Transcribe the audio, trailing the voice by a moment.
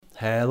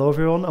Hello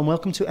everyone and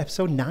welcome to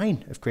episode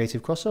 9 of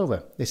Creative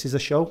Crossover. This is a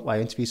show where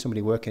I interview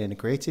somebody working in a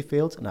creative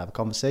field and have a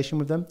conversation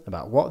with them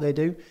about what they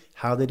do,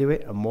 how they do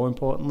it, and more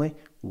importantly,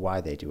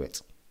 why they do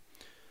it.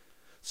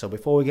 So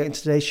before we get into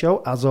today's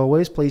show, as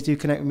always, please do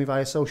connect with me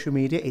via social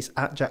media. It's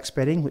at Jack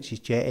Spedding, which is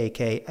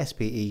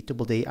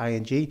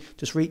JAKSPEDDING.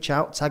 Just reach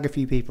out, tag a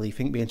few people you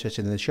think be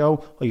interested in the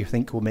show or you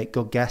think will make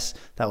good guests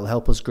that will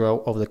help us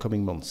grow over the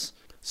coming months.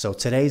 So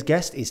today's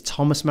guest is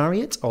Thomas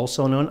Marriott,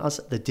 also known as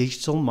the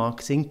Digital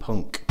Marketing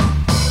Punk.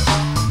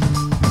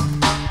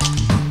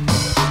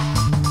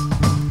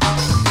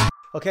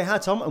 Okay, hi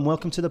Tom, and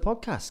welcome to the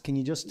podcast. Can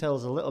you just tell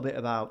us a little bit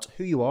about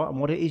who you are and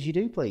what it is you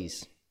do,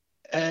 please?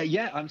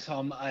 I'm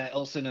Tom,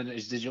 also known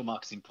as Digital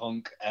Marketing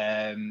Punk.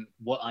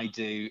 What I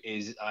do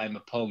is I'm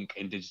a punk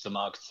in digital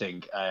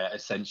marketing.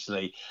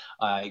 Essentially,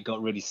 I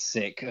got really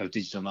sick of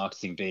digital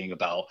marketing being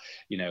about,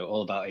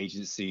 all about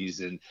agencies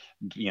and,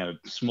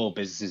 small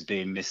businesses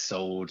being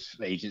missold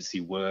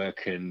agency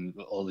work and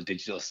all the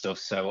digital stuff.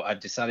 So I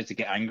decided to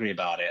get angry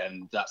about it,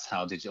 and that's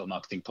how Digital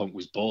Marketing Punk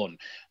was born.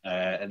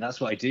 And that's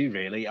what I do,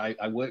 really.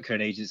 I work for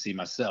an agency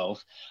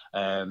myself.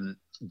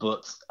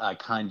 But I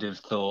kind of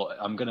thought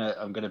I'm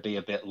gonna be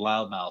a bit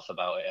loudmouth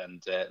about it,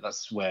 and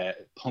that's where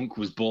punk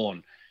was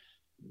born.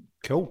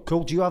 Cool.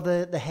 Do you have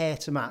the hair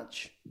to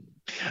match?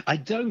 I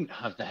don't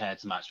have the hair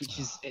to match, which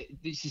is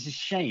a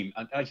shame.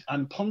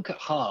 I'm punk at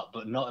heart,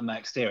 but not in my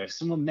exterior. If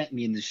someone met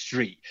me in the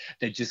street,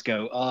 they'd just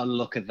go, "Oh,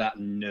 look at that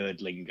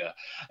nerdlinger."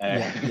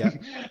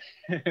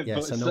 Yeah.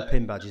 So no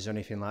pin badges or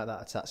anything like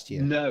that attached to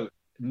you? No,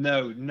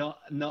 not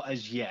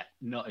as yet.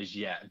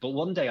 But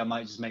one day I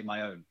might just make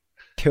my own.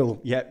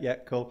 Cool. Yeah,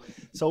 cool.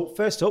 So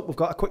first up, we've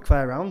got a quick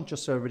fire round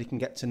just so everybody can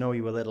get to know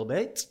you a little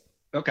bit.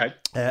 Okay.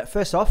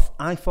 First off,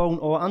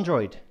 iPhone or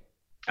Android?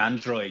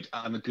 Android.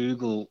 I'm a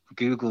Google,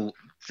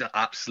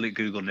 absolute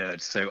Google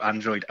nerd. So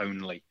Android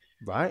only.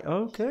 Right.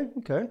 Okay.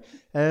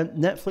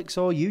 Netflix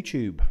or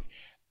YouTube?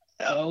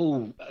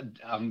 Oh,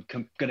 I'm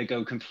going to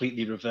go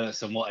completely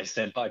reverse on what I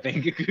said by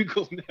being a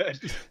Google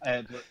nerd.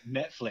 But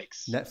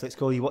Netflix. Netflix.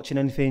 Cool. You watching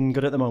anything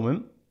good at the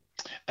moment?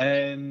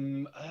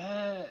 No,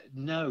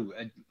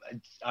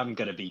 I'm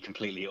going to be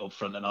completely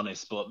upfront and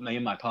honest, but me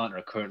and my partner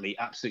are currently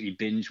absolutely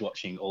binge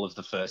watching all of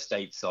the First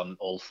Dates on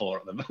all 4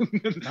 at the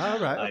moment. Oh,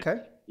 right.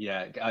 Okay.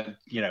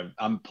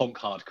 I'm punk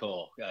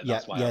hardcore.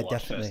 That's why I watch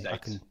definitely.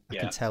 First Dates. I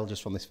can tell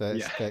just from this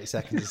first 30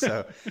 seconds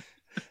or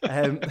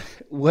so.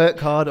 Work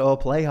hard or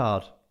play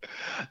hard?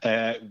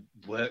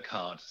 Work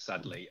hard,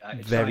 sadly.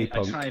 Punk.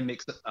 I try and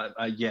mix up.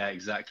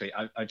 Exactly.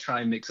 I try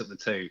and mix up the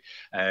two,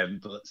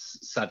 but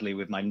sadly,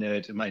 with my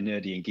nerdy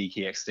and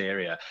geeky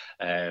exterior,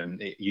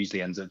 it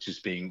usually ends up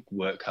just being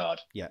work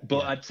hard.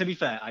 To be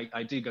fair,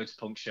 I do go to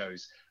punk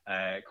shows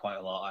quite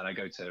a lot, and I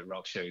go to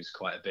rock shows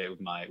quite a bit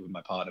with my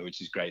partner, which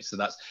is great. So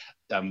that's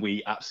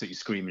we absolutely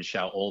scream and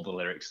shout all the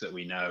lyrics that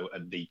we know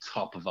at the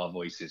top of our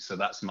voices. So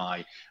that's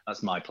my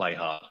play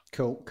hard.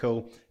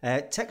 Cool.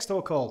 Text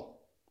or call?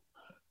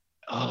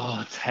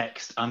 Oh,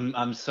 text.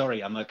 I'm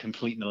sorry. I'm a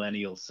complete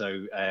millennial,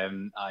 so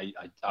I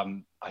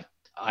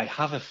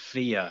have a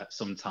fear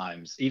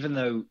sometimes. Even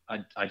though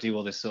I do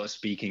all this sort of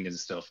speaking and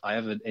stuff, I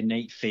have an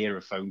innate fear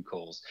of phone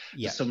calls.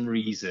 For some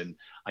reason,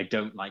 I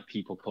don't like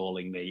people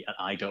calling me, and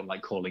I don't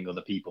like calling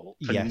other people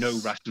for no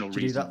rational reason.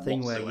 Do you do that thing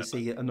whatsoever. where you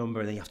see a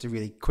number and then you have to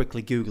really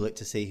quickly Google it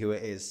to see who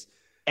it is?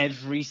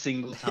 Every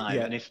single time,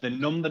 and if the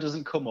number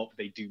doesn't come up,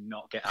 they do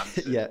not get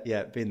answered.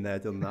 Yeah, been there,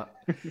 done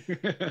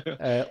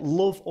that.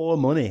 Love or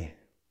money?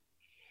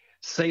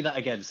 Say that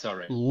again,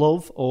 sorry.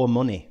 Love or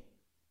money?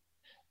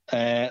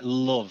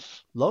 Love.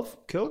 Love?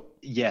 Cool.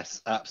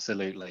 Yes,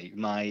 absolutely.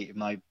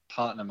 My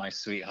partner, my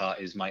sweetheart,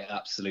 is my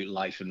absolute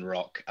life and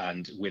rock,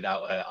 and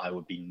without her, I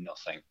would be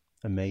nothing.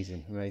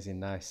 Amazing,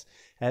 nice.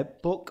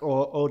 Book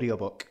or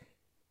audiobook?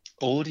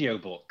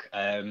 Audiobook.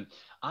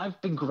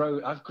 I've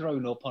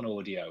grown up on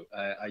audio.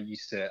 I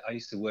used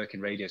to work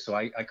in radio, so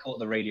I caught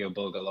the radio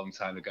bug a long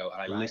time ago,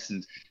 and I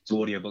listened to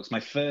audiobooks.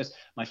 My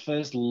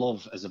first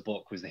love as a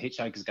book was The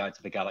Hitchhiker's Guide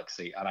to the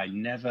Galaxy, and I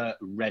never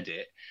read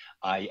it.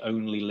 I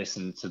only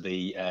listened to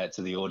the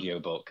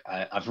audiobook.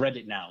 I've read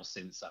it now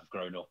since I've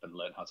grown up and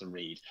learned how to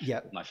read.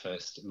 Yeah. My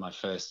first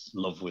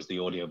love was the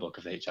audiobook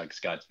of The Hitchhiker's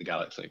Guide to the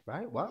Galaxy.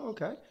 Right. Wow.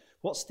 Okay.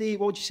 What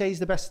would you say is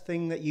the best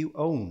thing that you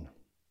own?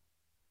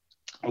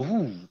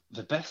 Oh,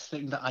 the best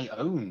thing that I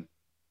own.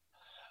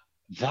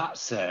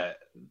 That's a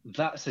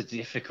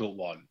difficult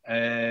one.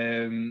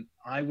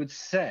 I would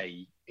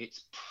say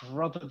it's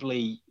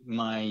probably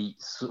my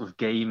sort of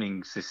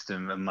gaming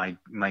system and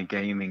my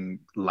gaming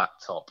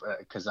laptop,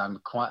 because I'm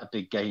quite a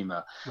big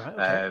gamer.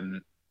 Right,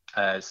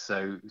 okay.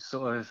 So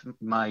sort of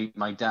my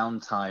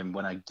downtime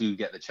when I do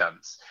get the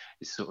chance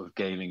is sort of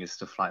gaming and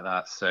stuff like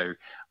that. So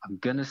I'm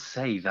gonna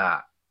say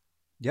that.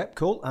 Yep,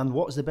 cool. And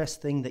what's the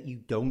best thing that you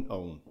don't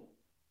own?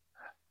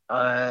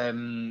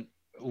 The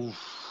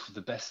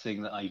best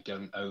thing that I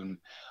don't own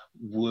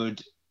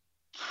would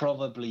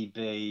probably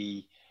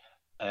be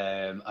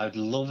I'd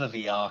love a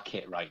VR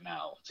kit right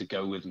now to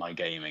go with my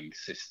gaming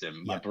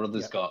system. Yeah, My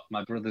brother's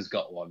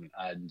got one,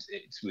 and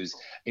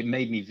it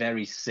made me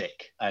very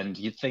sick. And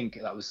you'd think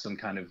that was some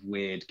kind of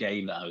weird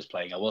game that I was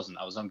playing. I wasn't.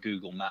 I was on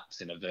Google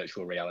Maps in a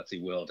virtual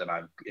reality world, and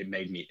it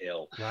made me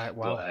ill. Right.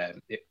 Wow.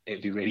 But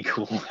it'd be really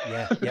cool.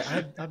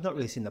 Yeah. I've not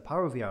really seen the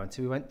power of VR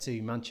until we went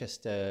to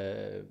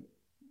Manchester.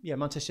 Yeah,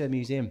 Manchester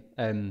Museum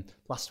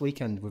last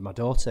weekend with my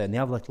daughter, and they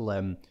have a little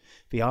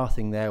VR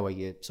thing there where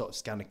you sort of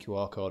scan a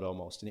QR code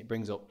almost, and it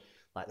brings up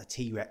like the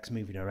T-Rex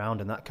moving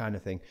around and that kind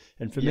of thing.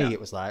 And for me,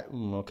 it was like,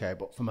 okay,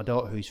 but for my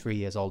daughter who's 3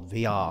 years old,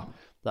 VR,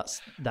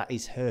 that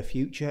is her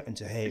future, and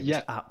to her, it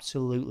was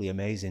absolutely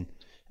amazing.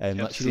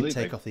 Like she didn't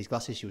take off these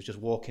glasses; she was just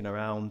walking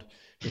around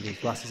with these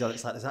glasses on.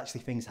 It's like there's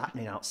actually things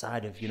happening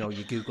outside of your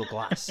Google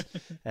Glass,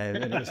 and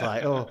it was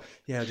like, oh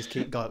yeah, just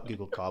keep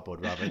Google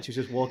Cardboard rather. And she was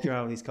just walking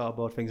around with these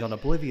cardboard things on,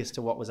 oblivious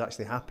to what was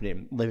actually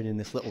happening, living in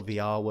this little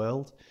VR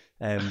world.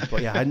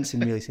 But yeah, I hadn't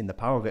really seen the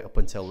power of it up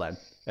until then,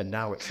 and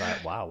now it's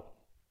like, wow.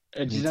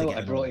 And you know what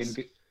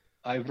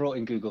I brought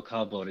in Google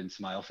Cardboard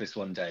into my office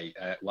one day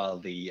while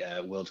the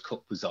World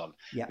Cup was on,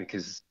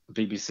 because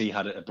BBC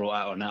had brought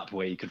out an app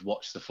where you could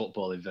watch the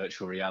football in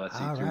virtual reality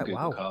through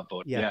Google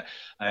Cardboard.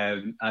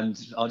 And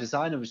our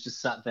designer was just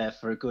sat there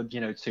for a good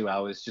 2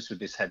 hours just with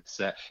this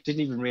headset.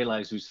 Didn't even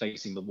realise he was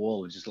facing the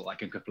wall and just looked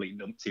like a complete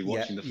numpty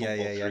watching the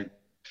football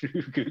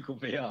through Google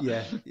VR.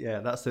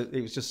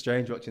 It was just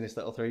strange watching this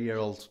little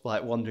 3-year-old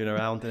like wandering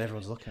around, and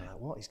everyone's looking like,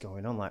 what is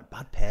going on? Like,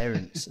 bad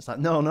parents. It's like,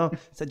 no,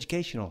 it's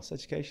educational,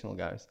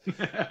 guys.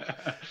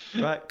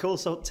 Right, cool.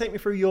 So take me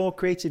through your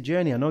creative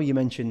journey. I know you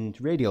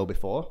mentioned radio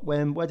before.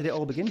 Where did it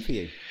all begin for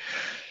you?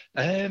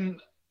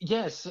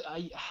 Yes,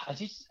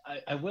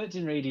 I worked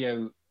in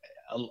radio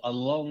a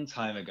long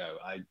time ago.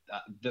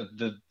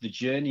 The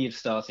journey of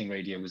starting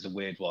radio was a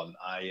weird one.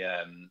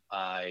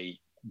 I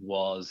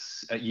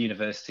was at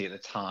university at the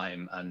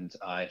time, and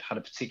I had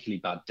a particularly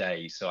bad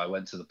day, so I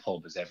went to the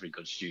pub as every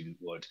good student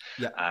would.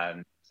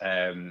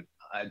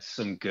 And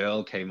some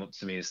girl came up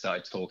to me and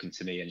started talking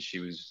to me, and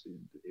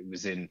it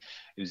was in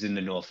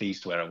the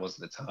northeast where I was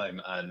at the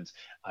time, and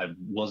I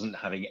wasn't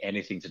having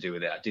anything to do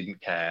with it. I didn't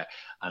care,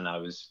 and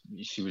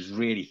she was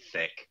really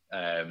thick,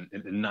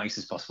 in the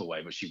nicest possible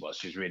way, but she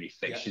was really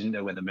thick. She didn't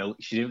know where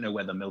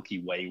the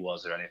Milky Way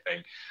was or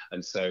anything,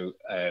 and so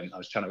I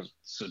was trying to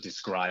sort of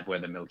describe where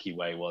the Milky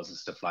Way was and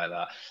stuff like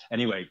that.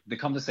 Anyway, the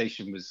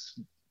conversation was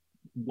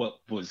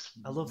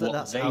I love that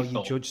that's how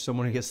you judge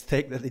someone who gets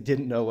thick, that they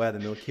didn't know where the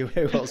Milky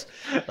Way was.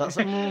 That's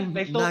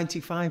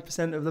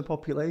 95% of the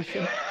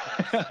population.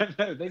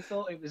 No, they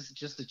thought it was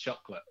just a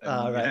chocolate.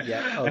 Right,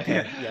 yeah,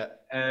 okay,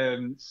 yeah.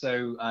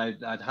 So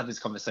I'd had this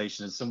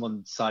conversation, and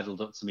someone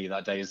sidled up to me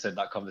that day and said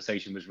that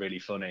conversation was really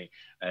funny.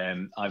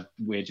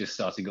 We're just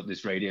starting up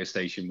this radio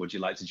station. Would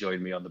you like to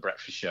join me on the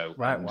breakfast show?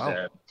 Right,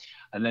 wow.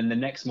 And then the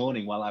next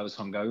morning, while I was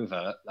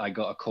hungover, I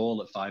got a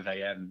call at 5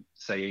 a.m.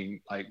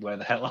 saying, like, where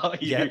the hell are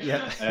you?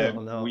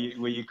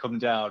 Will you come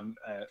down?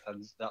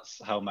 And that's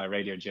how my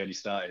radio journey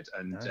started.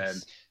 And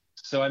nice.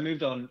 So I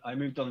moved on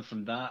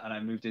from that, and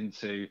I moved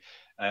into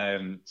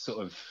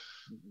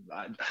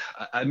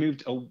I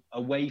moved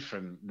away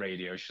from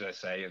radio, should I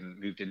say, and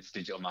moved into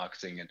digital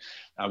marketing. And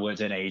I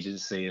worked in an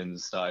agency and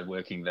started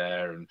working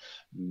there and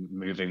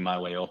moving my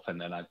way up.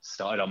 And then I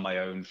started on my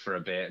own for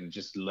a bit and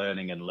just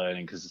learning,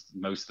 because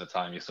most of the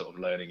time you're sort of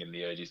learning in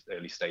the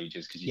early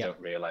stages, because you don't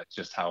realize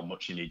just how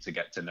much you need to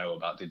get to know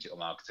about digital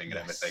marketing and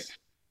everything.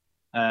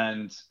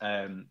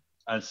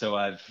 And so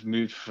I've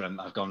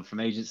gone from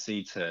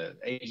agency to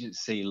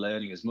agency,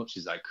 learning as much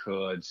as I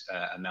could.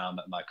 And now I'm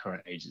at my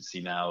current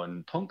agency now.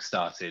 And Punk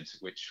started,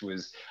 which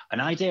was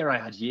an idea I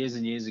had years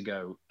and years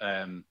ago,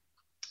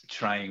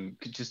 trying,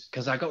 just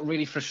because I got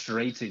really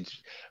frustrated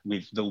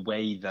with the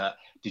way that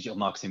digital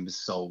marketing was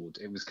sold.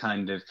 It was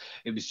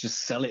just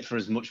sell it for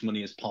as much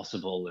money as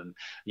possible, and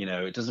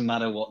it doesn't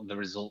matter what the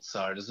results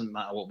are, it doesn't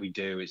matter what we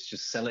do, it's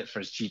just sell it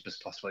for as cheap as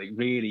possible.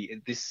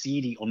 This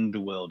seedy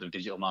underworld of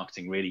digital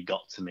marketing really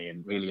got to me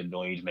and really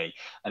annoyed me.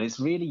 And it's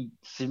really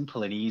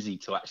simple and easy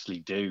to actually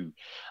do,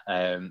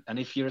 and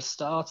if you're a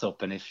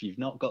startup and if you've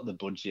not got the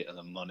budget or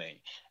the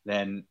money,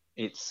 then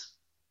it's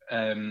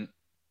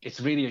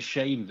really a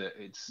shame that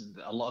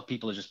a lot of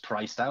people are just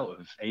priced out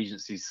of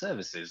agency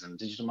services and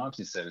digital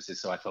marketing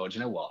services. So I thought, you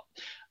know what?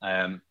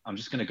 I'm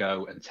just going to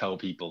go and tell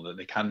people that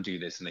they can do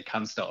this and they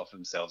can start off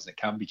themselves, and it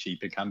can be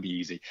cheap, it can be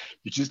easy.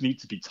 You just need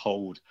to be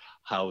told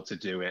how to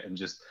do it and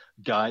just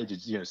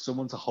guided,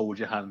 someone to hold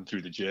your hand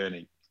through the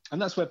journey.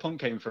 And that's where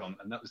Punk came from,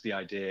 and that was the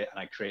idea. And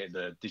I created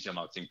the Digital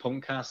Marketing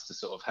Punkcast to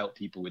sort of help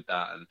people with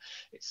that, and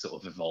it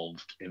sort of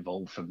evolved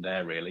from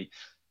there, really.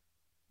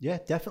 Yeah,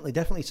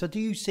 definitely. So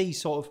do you see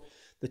sort of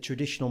the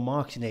traditional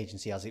marketing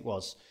agency as it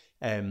was,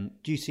 do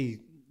you see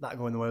that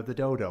going the way of the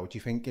dodo? Do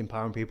you think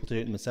empowering people to do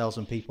it themselves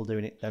and people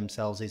doing it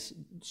themselves is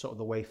sort of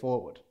the way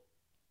forward?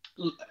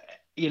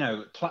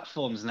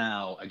 Platforms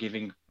now are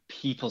giving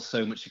people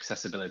so much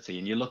accessibility,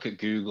 and you look at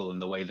Google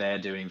and the way they're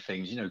doing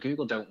things.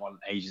 Google don't want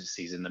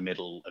agencies in the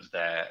middle of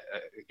their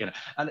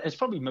and it's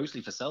probably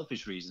mostly for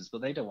selfish reasons,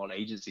 but they don't want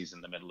agencies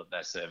in the middle of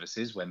their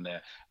services when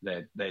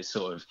they're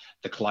sort of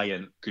the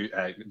client,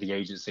 the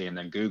agency, and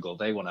then Google.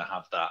 They want to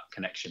have that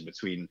connection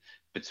between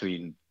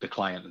the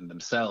client and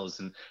themselves.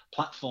 And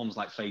platforms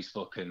like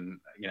Facebook and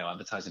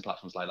advertising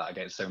platforms like that are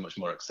getting so much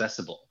more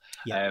accessible.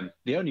 Yeah.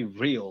 The only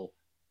real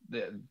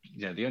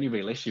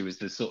issue is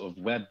the sort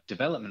of web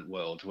development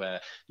world,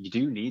 where you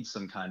do need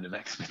some kind of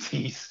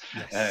expertise.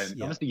 Yes,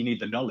 yeah. Obviously, you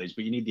need the knowledge,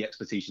 but you need the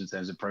expertise in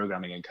terms of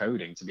programming and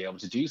coding to be able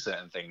to do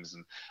certain things.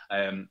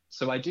 And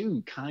so I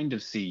do kind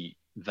of see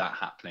that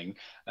happening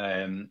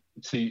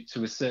to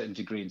a certain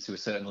degree and to a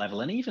certain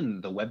level. And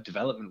even the web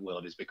development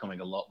world is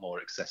becoming a lot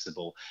more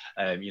accessible.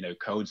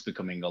 Code's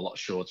becoming a lot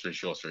shorter and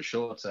shorter and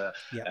shorter.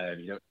 Yeah.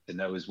 You don't need to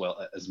know as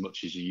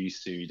much as you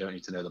used to. You don't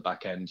need to know the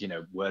back end.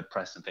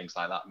 WordPress and things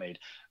like that made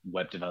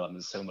web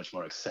development so much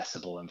more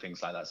accessible and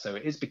things like that. So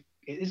it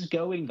is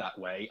going that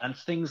way. And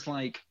things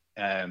like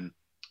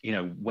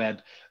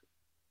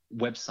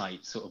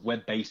website, sort of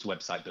web-based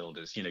website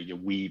builders, your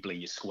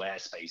Weebly, your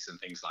Squarespace and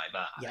things like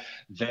that, yeah.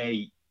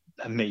 They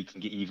are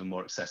making it even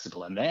more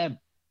accessible, and they're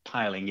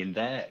piling in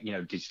their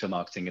digital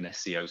marketing and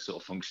SEO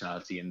sort of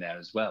functionality in there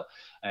as well.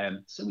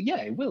 So yeah,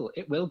 it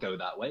will go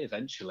that way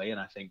eventually, and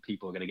I think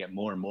people are going to get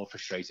more and more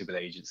frustrated with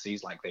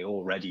agencies, like they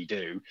already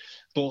do.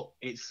 But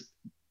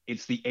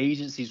it's the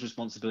agency's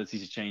responsibility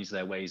to change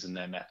their ways and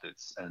their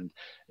methods, and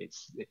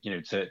it's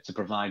to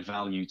provide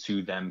value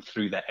to them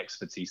through their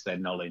expertise, their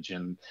knowledge,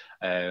 and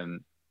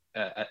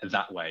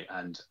that way.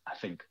 And I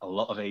think a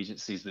lot of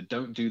agencies that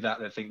don't do that,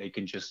 that think they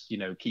can just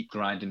keep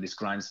grinding this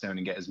grindstone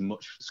and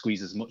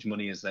squeeze as much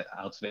money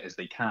out of it as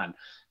they can,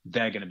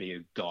 they're going to be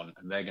gone,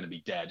 and they're going to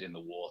be dead in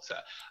the water,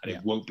 and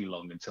it won't be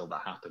long until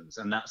that happens,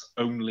 and that's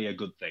only a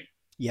good thing.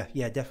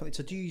 Yeah, definitely.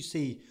 So do you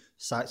see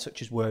sites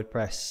such as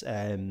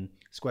WordPress,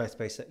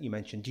 Squarespace that you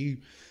mentioned, do you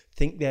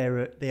think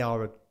they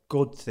are a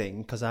good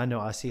thing? Because I know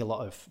I see a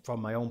lot of,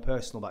 from my own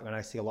personal background,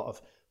 I see a lot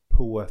of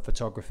poor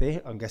photography.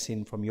 I'm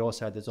guessing from your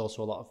side there's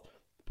also a lot of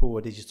poor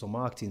digital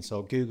marketing.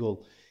 So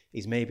Google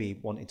is maybe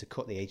wanting to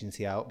cut the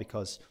agency out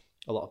because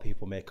a lot of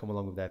people may come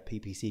along with their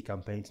PPC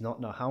campaigns,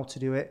 not know how to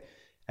do it,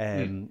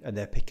 and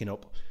they're picking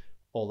up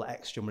all the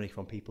extra money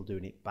from people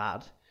doing it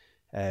bad.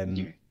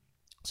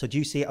 So do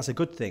you see it as a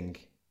good thing,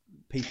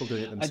 people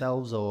doing it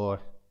themselves,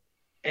 or?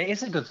 It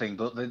is a good thing,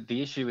 but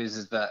the issue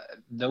is that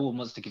no one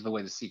wants to give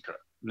away the secret.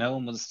 No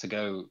one wants to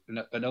go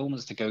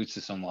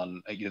to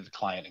someone, the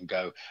client, and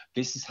go,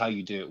 "This is how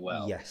you do it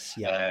well." Yes,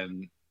 yeah.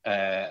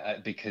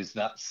 Because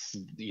that's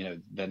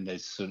then they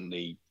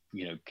suddenly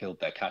killed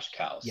their cash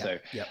cow. Yeah,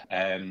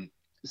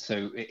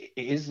 So it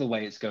is the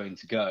way it's going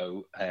to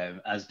go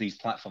as these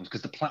platforms,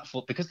 because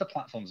the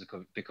platforms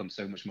have become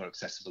so much more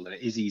accessible, and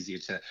it is easier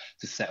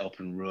to set up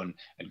and run.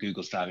 And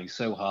Google's driving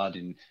so hard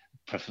in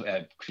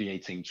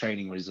creating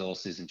training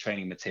resources and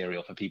training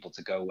material for people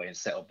to go away and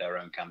set up their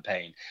own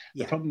campaign.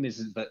 The problem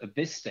is that at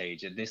this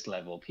stage, at this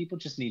level, people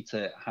just need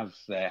to have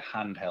their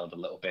hand held a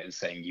little bit and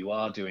saying, you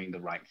are doing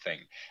the right thing,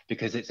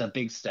 because it's a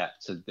big step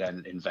to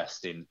then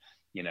invest in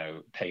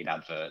paid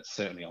adverts,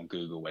 certainly on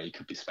Google, where you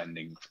could be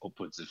spending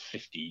upwards of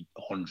 50,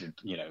 100,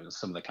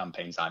 some of the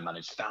campaigns I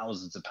manage,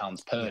 thousands of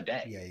pounds per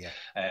day.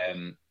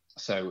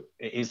 So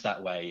it is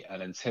that way.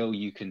 And until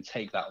you can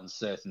take that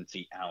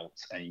uncertainty out,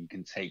 and you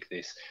can take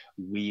this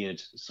weird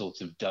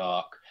sort of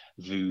dark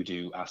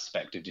voodoo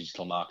aspect of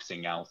digital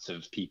marketing out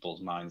of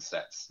people's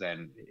mindsets,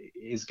 then it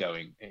is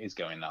going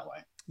that way.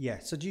 Yeah.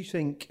 So do you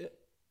think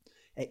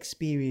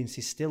experience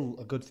is still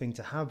a good thing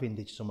to have in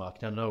digital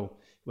marketing? I know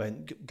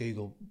when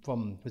Google,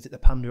 was it the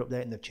Panda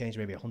update, and they've changed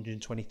maybe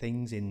 120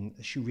 things in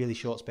a really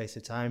short space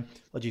of time?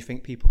 Or do you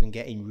think people can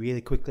get in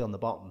really quickly on the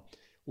bottom,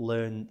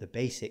 learn the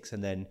basics,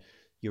 and then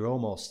you're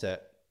almost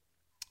at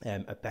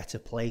a better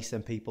place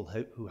than people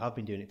who have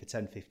been doing it for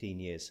 10, 15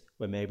 years,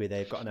 where maybe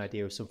they've got an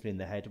idea of something in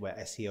their head where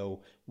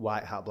SEO,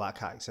 white hat, black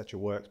hat, etc.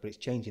 works, but it's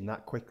changing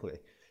that quickly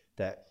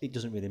that it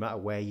doesn't really matter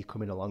where you're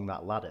coming along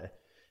that ladder,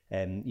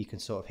 and you can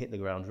sort of hit the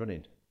ground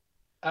running.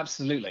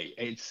 Absolutely.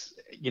 It's,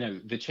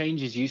 the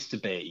changes used to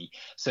be,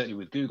 certainly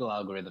with Google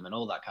algorithm and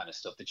all that kind of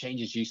stuff, the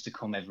changes used to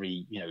come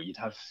every, you'd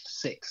have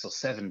 6 or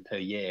 7 per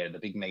year, the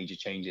big major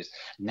changes.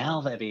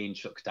 Now they're being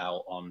chucked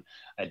out on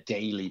a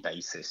daily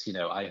basis.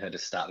 I heard a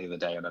stat the other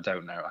day, and I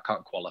don't know, I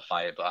can't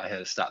qualify it, but I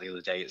heard a stat the other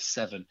day, it's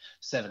seven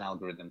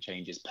algorithm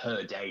changes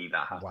per day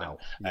that happen. Wow.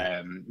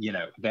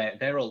 Yeah.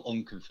 They're all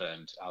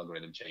unconfirmed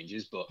algorithm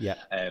changes, but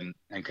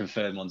and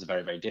confirmed ones are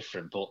very, very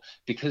different. But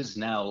because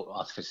now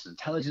artificial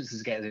intelligence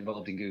is getting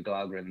involved in Google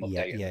algorithm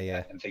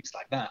update and things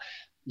like that,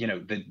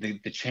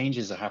 the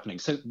changes are happening.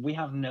 So we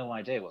have no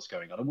idea what's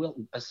going on.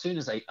 And as soon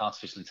as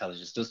artificial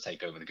intelligence does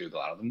take over the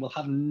Google algorithm, we'll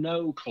have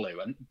no clue,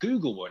 and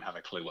Google won't have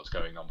a clue what's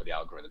going on with the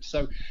algorithm.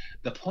 So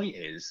the point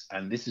is,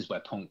 and this is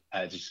where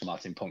Digital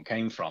Marketing Punk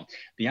came from,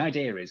 the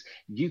idea is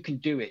you can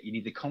do it. You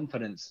need the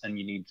confidence, and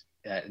you need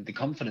the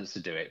confidence to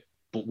do it.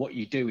 But what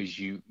you do is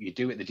you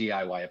do it the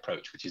DIY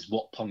approach, which is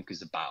what punk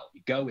is about.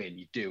 You go in,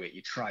 you do it,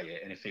 you try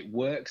it, and if it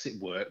works,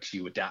 it works.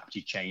 You adapt,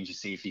 you change, you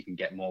see if you can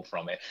get more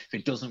from it. If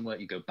it doesn't work,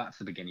 you go back to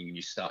the beginning and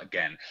you start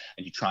again,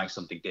 and you try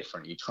something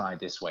different. You try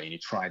this way and you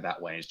try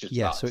that way. And it's just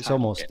Yeah, about so it's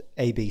attacking almost it.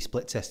 A/B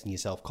split testing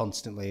yourself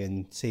constantly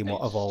and seeing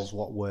what evolves,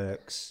 what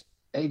works.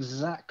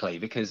 Exactly,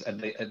 because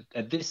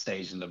at this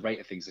stage and the rate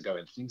of things are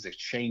going, things are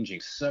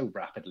changing so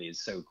rapidly and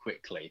so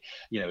quickly.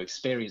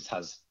 Experience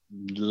has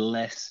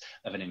less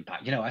of an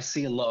impact. I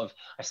see a lot of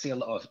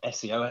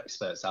SEO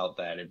experts out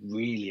there, and it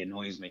really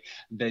annoys me.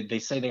 They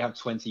say they have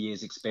 20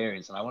 years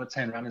experience, and I want to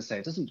turn around and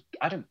say,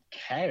 I don't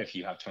care if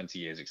you have 20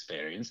 years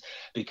experience,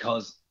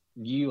 because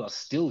you are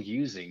still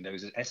using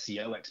those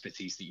SEO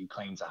expertise that you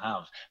claim to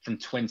have from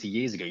 20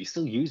 years ago. You're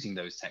still using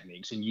those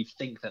techniques, and you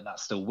think that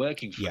that's still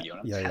working for you.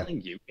 And I'm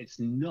telling you,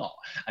 it's not,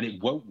 and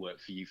it won't work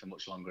for you for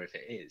much longer if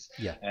it is.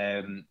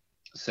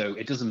 So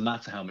it doesn't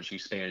matter how much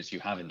experience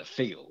you have in the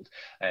field.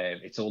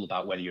 It's all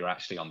about whether you're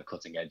actually on the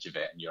cutting edge of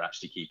it, and you're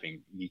actually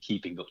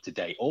keeping up to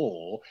date,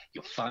 or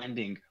you're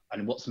finding.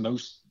 And what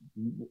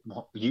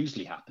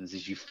usually happens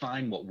is you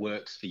find what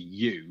works for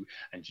you,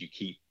 and you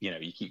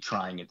keep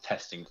trying and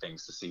testing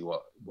things to see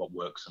what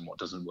works and what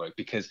doesn't work.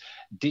 Because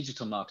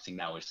digital marketing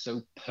now is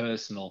so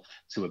personal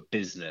to a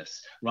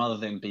business, rather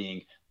than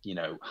being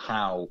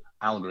how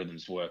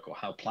algorithms work or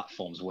how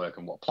platforms work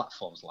and what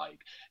platforms like.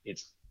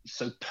 It's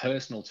so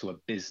personal to a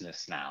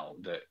business now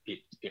that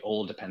it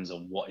all depends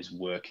on what is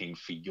working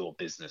for your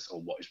business or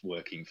what is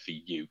working for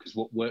you. Because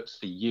what works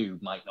for you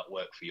might not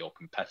work for your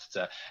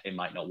competitor. It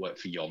might not work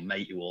for your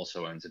mate who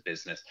also owns a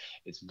business.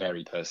 It's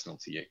very personal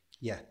to you.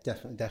 Yeah,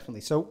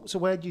 definitely. So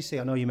where do you see,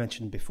 I know you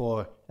mentioned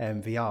before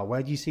VR,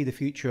 where do you see the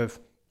future of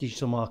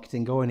digital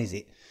marketing going? Is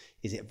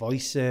it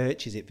voice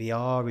search? Is it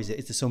VR? Is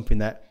there something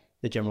that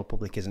the general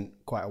public isn't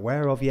quite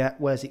aware of yet?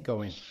 Where's it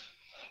going?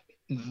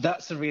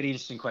 That's a really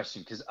interesting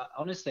question, because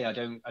honestly, I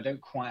don't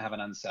quite have an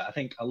answer. I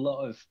think a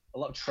lot of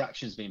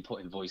traction is being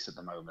put in voice at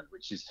the moment,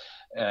 which is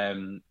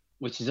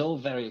all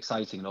very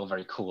exciting and all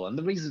very cool. And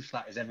the reason for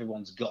that is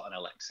everyone's got an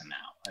Alexa now,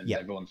 and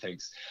everyone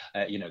thinks,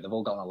 they've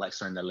all got an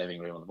Alexa in their living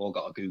room, and they've all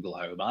got a Google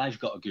Home. I've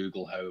got a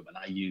Google Home, and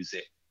I use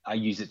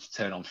it to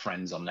turn on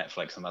Friends on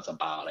Netflix, and that's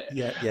about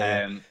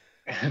it.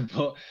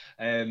 But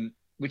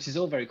which is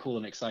all very cool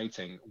and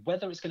exciting.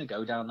 Whether it's going to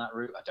go down that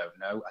route, I don't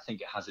know. I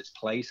think it has its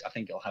place. I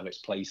think it'll have its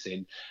place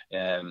in,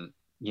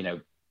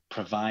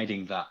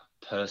 providing that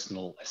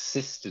personal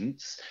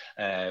assistance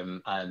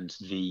and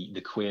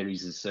the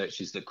queries and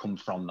searches that come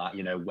from that.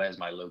 Where's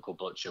my local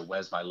butcher?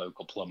 Where's my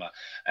local plumber?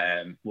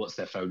 What's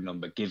their phone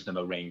number? Give them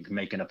a ring.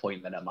 Make an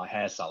appointment at my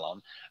hair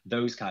salon.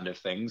 Those kind of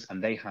things,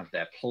 and they have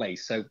their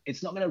place. So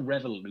it's not going to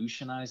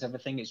revolutionize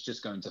everything. It's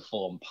just going to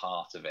form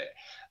part of it.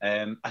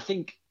 I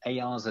think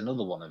AR is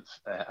another one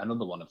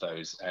of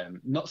those.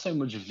 Not so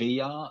much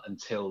VR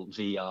until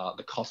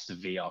the cost of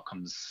VR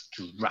comes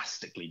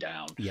drastically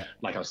down. Yeah.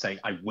 Like I was saying,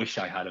 I wish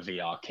I had a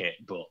VR kit,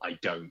 but I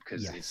don't,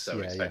 because it's so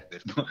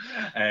expensive.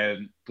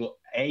 But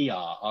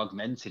AR,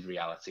 augmented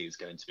reality, is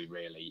going to be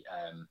really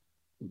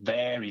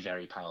very,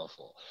 very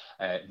powerful.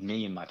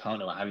 Me and my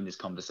partner were having this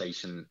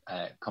conversation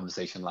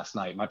last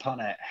night. My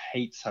partner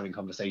hates having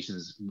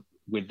conversations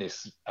with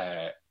this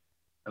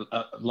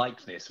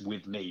like this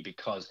with me,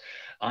 because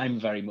I'm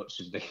very much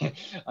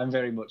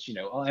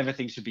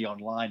everything should be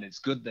online. It's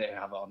good they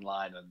have it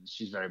online, and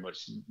she's very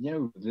much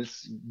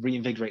let's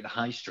reinvigorate the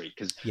high street.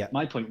 Because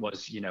my point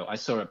was, I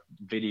saw a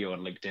video on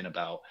LinkedIn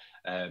about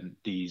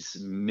these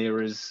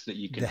mirrors that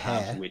you can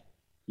have with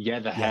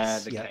the hair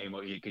that came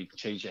up. You can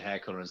change your hair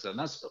color and stuff,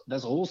 and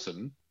that's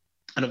awesome.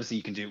 And obviously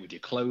you can do it with your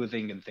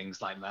clothing and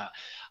things like that.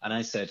 And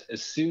I said,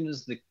 as soon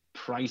as the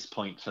price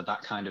point for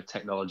that kind of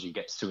technology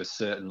gets to a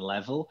certain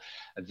level,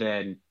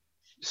 then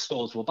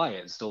stores will buy it,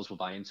 and stores will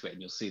buy into it, and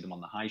you'll see them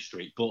on the high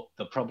street. But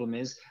the problem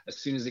is, as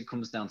soon as it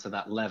comes down to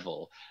that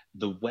level,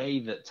 the way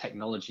that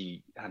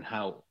technology and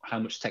how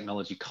much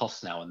technology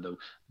costs now, and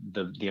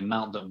the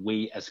amount that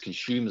we as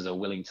consumers are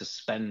willing to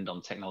spend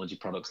on technology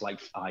products like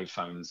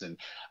iPhones and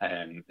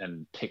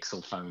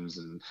Pixel phones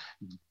and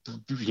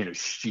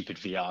stupid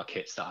VR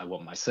kits that I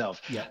want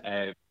myself.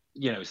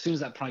 As soon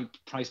as that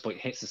price point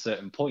hits a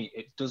certain point,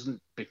 it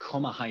doesn't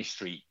become a high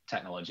street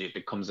technology. It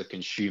becomes a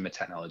consumer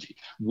technology.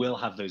 We'll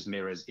have those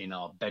mirrors in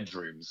our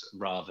bedrooms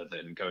rather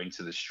than going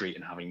to the street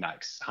and having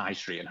that high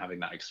street and having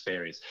that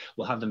experience.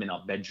 We'll have them in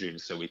our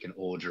bedrooms so we can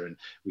order and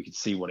we can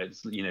see what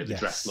it's, the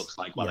dress looks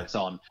like while it's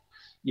on.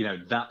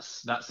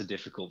 That's a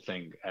difficult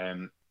thing.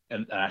 And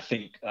I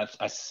think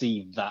I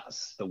see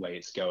that's the way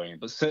it's going.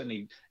 But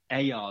certainly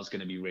AR is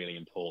going to be really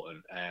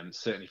important.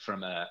 Certainly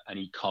from an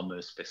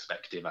e-commerce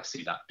perspective, I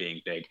see that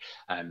being big.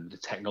 And the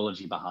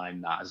technology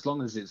behind that, as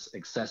long as it's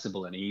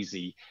accessible and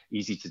easy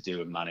to do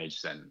and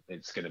manage, then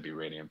it's going to be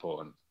really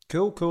important.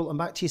 Cool. And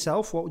back to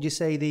yourself, what would you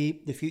say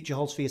the future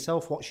holds for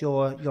yourself? What's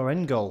your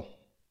end goal?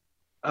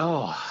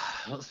 Oh,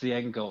 what's the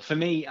end goal? For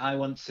me, I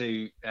want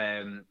to,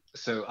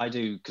 so I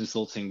do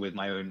consulting with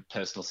my own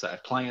personal set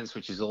of clients,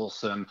 which is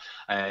awesome.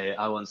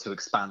 I want to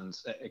expand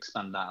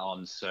that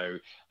on. So,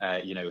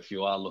 if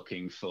you are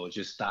looking for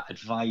just that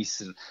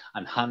advice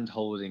and hand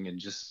holding, and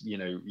just,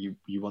 you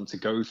want to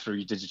go through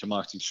your digital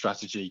marketing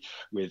strategy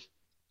with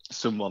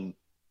someone,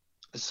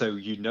 so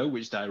you know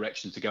which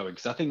direction to go in,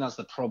 because I think that's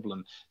the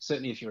problem.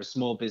 Certainly if you're a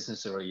small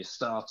business or a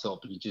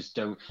startup,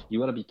 you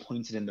want to be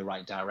pointed in the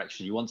right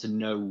direction. You want to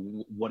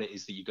know what it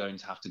is that you're going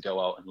to have to go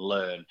out and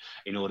learn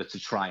in order to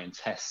try and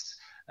test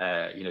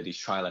these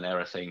trial and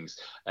error things.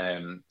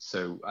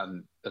 So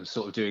I'm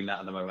sort of doing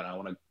that at the moment. I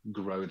want to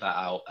grow that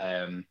out.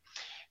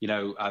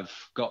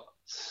 I've got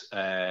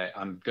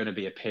I'm going to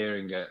be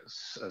appearing at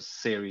a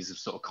series of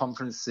sort of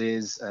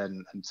conferences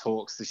and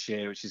talks this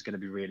year, which is going to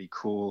be really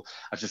cool.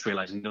 I've just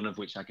realised none of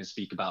which I can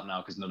speak about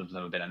now because none of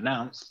them have been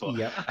announced. But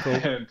Yeah,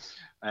 cool.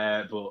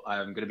 but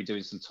I'm going to be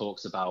doing some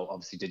talks about,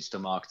 obviously, digital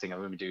marketing. I'm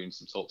going to be doing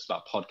some talks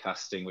about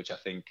podcasting, which I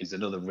think is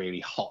another really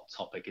hot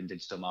topic in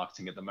digital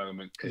marketing at the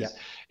moment, because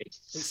it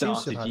seems to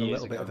started have had a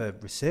years little bit ago. of a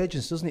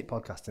resurgence, doesn't it,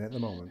 podcasting at the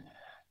moment?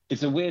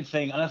 It's a weird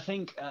thing, and I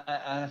think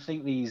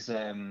these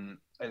the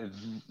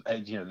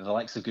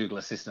likes of Google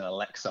Assistant,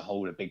 Alexa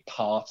hold a big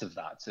part of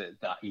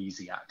that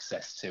easy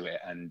access to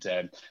it. And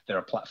there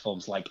are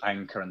platforms like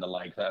Anchor and the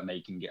like that are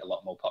making it a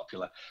lot more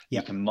popular.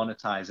 You can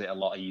monetize it a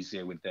lot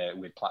easier with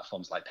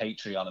platforms like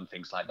Patreon and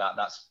things like that.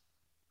 That's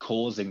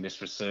causing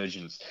this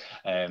resurgence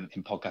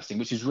in podcasting,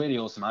 which is really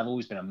awesome. I've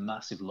always been a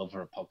massive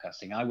lover of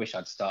podcasting. I wish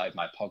I'd started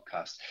my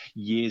podcast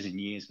years and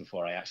years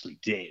before I actually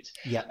did.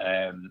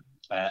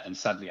 And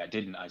sadly, I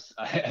didn't.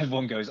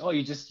 Everyone goes, "Oh,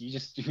 you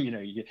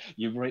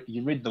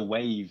rid the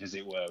wave, as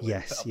it were." When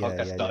a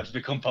podcast started to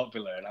become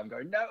popular, and I'm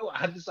going, "No, I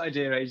had this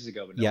idea ages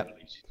ago, but no one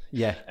released it."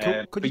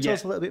 Yeah. Could you tell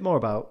us a little bit more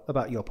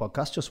about your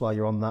podcast, just while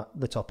you're on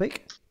the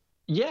topic?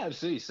 Yeah,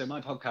 absolutely. So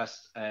my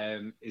podcast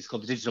is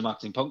called the Digital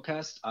Marketing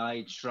Podcast.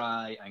 I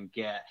try and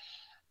get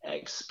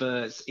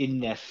experts in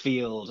their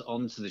field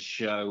onto the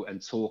show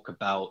and talk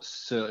about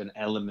certain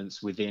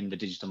elements within the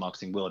digital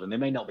marketing world. And there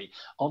may not be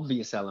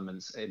obvious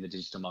elements in the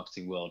digital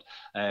marketing world.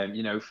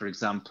 For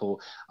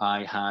example,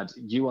 I had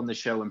you on the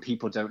show, and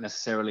people don't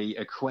necessarily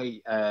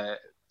equate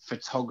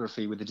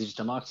photography with the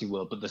digital marketing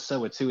world, but the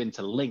so are two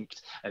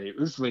interlinked, and it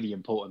was really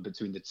important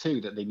between the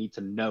two that they need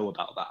to know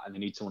about that and they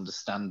need to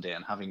understand it,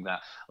 and having that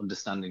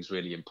understanding is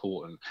really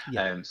important.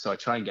 So I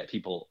try and get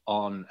people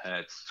on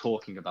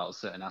talking about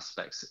certain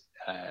aspects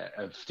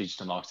of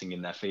digital marketing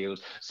in their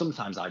field.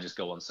 Sometimes I just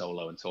go on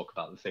solo and talk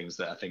about the things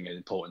that I think are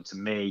important to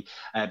me.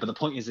 But the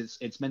point is,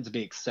 it's meant to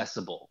be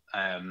accessible.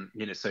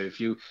 So if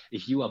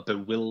you are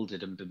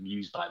bewildered and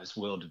bemused by this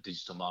world of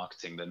digital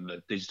marketing, then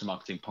the Digital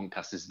Marketing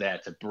Podcast is there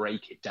to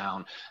break it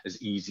down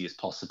as easy as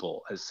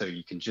possible, so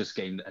you can just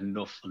gain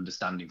enough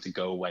understanding to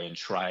go away and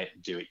try it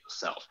and do it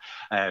yourself.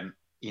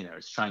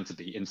 It's trying to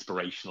be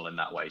inspirational in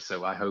that way.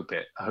 So I hope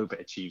it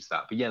achieves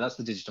that. But yeah, that's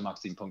the Digital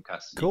Marketing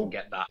Podcast. Cool. You can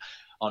get that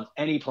on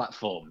any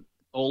platform,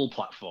 all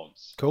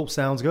platforms. Cool,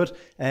 sounds good.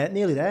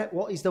 Nearly there.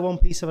 What is the one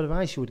piece of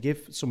advice you would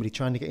give somebody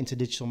trying to get into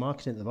digital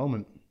marketing at the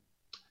moment?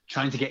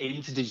 Trying to get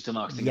into digital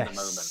marketing at the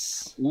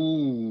moment.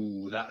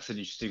 Ooh, that's an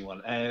interesting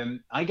one.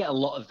 I get a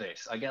lot of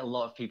this. I get a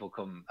lot of people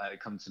come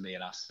to me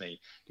and ask me,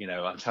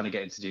 I'm trying to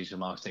get into digital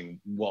marketing.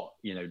 What,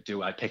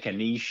 do I pick a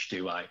niche?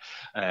 Do I,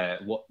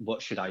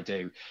 what should I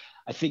do?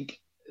 I think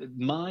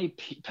my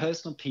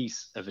personal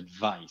piece of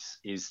advice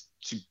is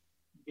to,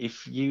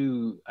 if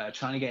you are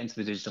trying to get into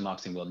the digital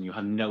marketing world and you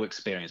have no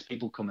experience,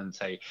 people come and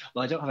say,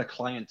 well, I don't have a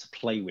client to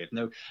play with.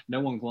 No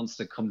one wants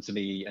to come to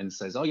me and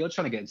says, oh, you're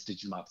trying to get into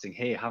digital marketing.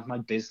 Here, have my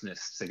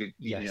business.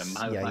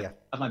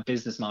 Have my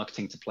business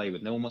marketing to play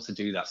with. No one wants to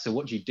do that. So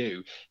what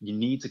do? You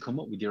need to come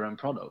up with your own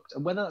product.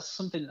 And whether that's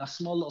something, a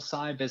small little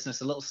side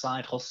business, a little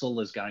side hustle,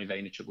 as Gary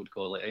Vaynerchuk would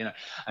call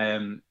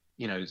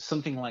it,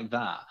 something like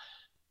that,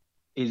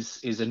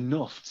 is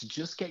enough to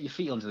just get your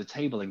feet under the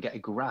table and get a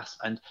grasp.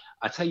 And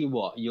I tell you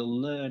what,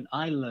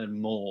 I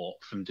learn more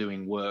from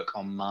doing work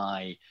on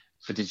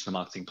for Digital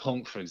Marketing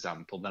Punk, for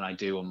example, than I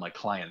do on my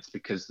clients,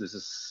 because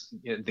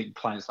the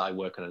clients that I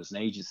work on as an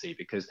agency,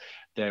 because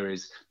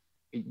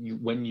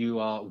when you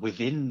are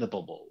within the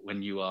bubble,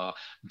 when you are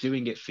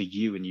doing it for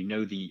you and you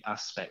know the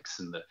aspects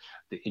and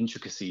the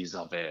intricacies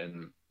of it,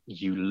 and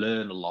you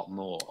learn a lot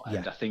more.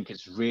 And I think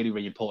it's really,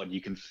 really important.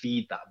 You can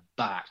feed that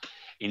back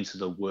into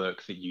the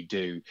work that you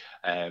do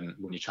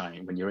when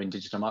you're in the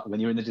digital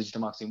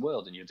marketing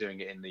world, and you're doing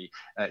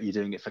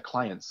it for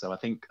clients. So I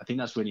think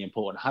that's really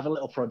important. Have a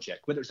little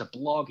project, whether it's a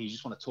blog, you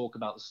just want to talk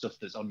about the stuff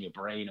that's on your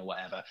brain or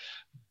whatever.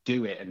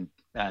 Do it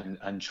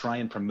and try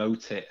and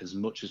promote it as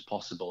much as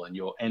possible, and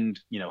your end,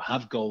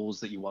 have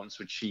goals that you want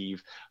to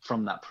achieve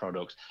from that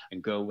product,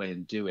 and go away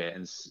and do it,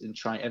 and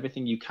try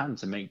everything you can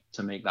to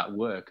make that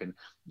work. And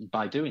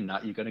by doing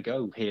that, you're going to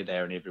go here,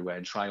 there, and everywhere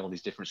and try all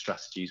these different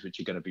strategies, which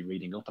you're going to be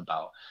reading up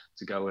about,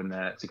 to go and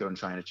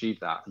try and achieve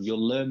that. And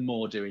you'll learn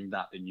more doing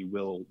that than you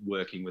will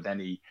working with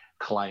any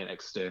client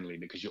externally,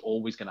 because you're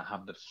always going to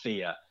have the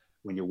fear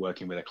when you're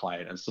working with a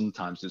client. And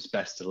sometimes it's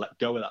best to let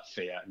go of that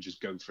fear and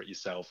just go for it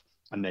yourself.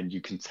 And then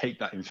you can take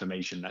that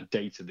information, that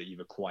data that you've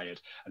acquired,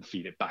 and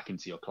feed it back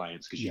into your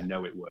clients because you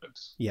know it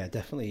works. Yeah,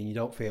 definitely. And you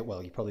don't feel,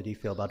 well, you probably do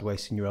feel bad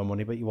wasting your own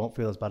money, but you won't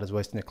feel as bad as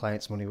wasting a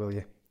client's money, will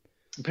you?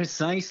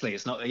 Precisely.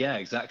 It's not, yeah,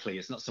 exactly.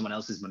 It's not someone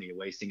else's money you're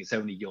wasting. It's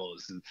only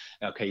yours. And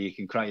okay, you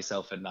can cry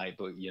yourself at night,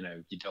 but you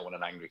don't want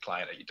an angry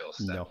client at your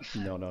doorstep.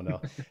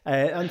 No.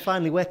 And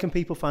finally, where can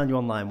people find you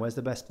online? Where's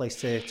the best place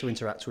to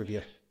interact with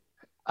you?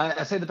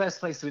 I say the best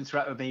place to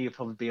interact with me would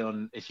probably be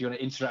on, if you want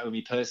to interact with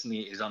me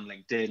personally, is on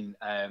LinkedIn.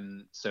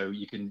 So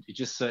you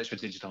just search for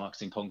Digital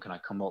Marketing Punk and I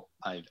come up,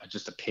 I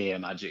just appear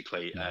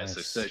magically. Nice.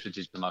 So search for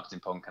Digital Marketing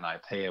Punk and I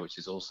appear, which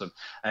is awesome.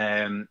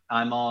 I'm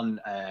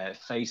on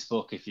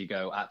Facebook if you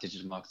go at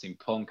Digital Marketing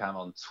Punk. I'm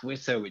on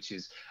Twitter, which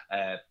is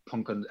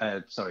punk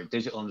 _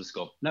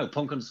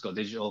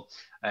 digital.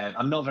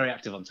 I'm not very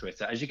active on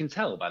Twitter, as you can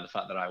tell by the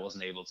fact that I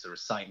wasn't able to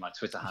recite my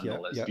Twitter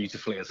handle as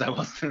beautifully as I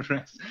was the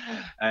rest.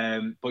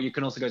 But you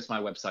can also go to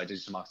my website,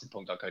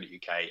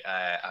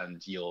 digitalmarketingpunk.co.uk,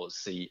 and you'll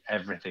see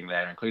everything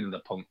there, including the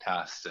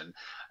Punkcast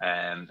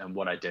and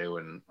what I do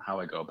and how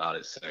I go about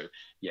it. So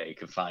yeah, you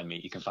can find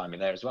me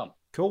there as well.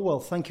 Cool. Well,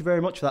 thank you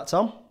very much for that,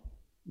 Tom.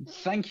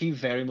 Thank you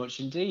very much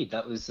indeed.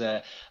 That was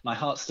my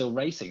heart's still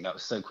racing. That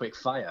was so quick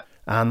fire.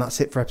 And that's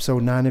it for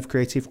episode 9 of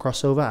Creative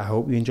Crossover. I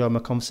hope you enjoyed my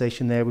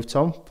conversation there with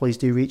Tom. Please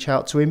do reach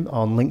out to him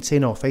on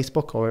LinkedIn or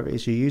Facebook or wherever it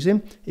is you use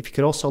him. If you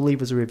could also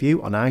leave us a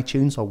review on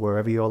iTunes or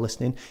wherever you're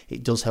listening,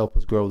 it does help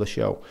us grow the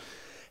show.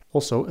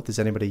 Also, if there's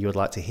anybody you would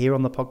like to hear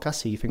on the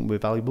podcast who you think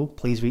would be valuable,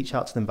 please reach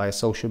out to them via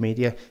social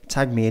media,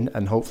 tag me in,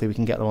 and hopefully we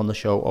can get them on the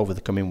show over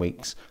the coming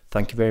weeks.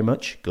 Thank you very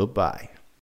much. Goodbye.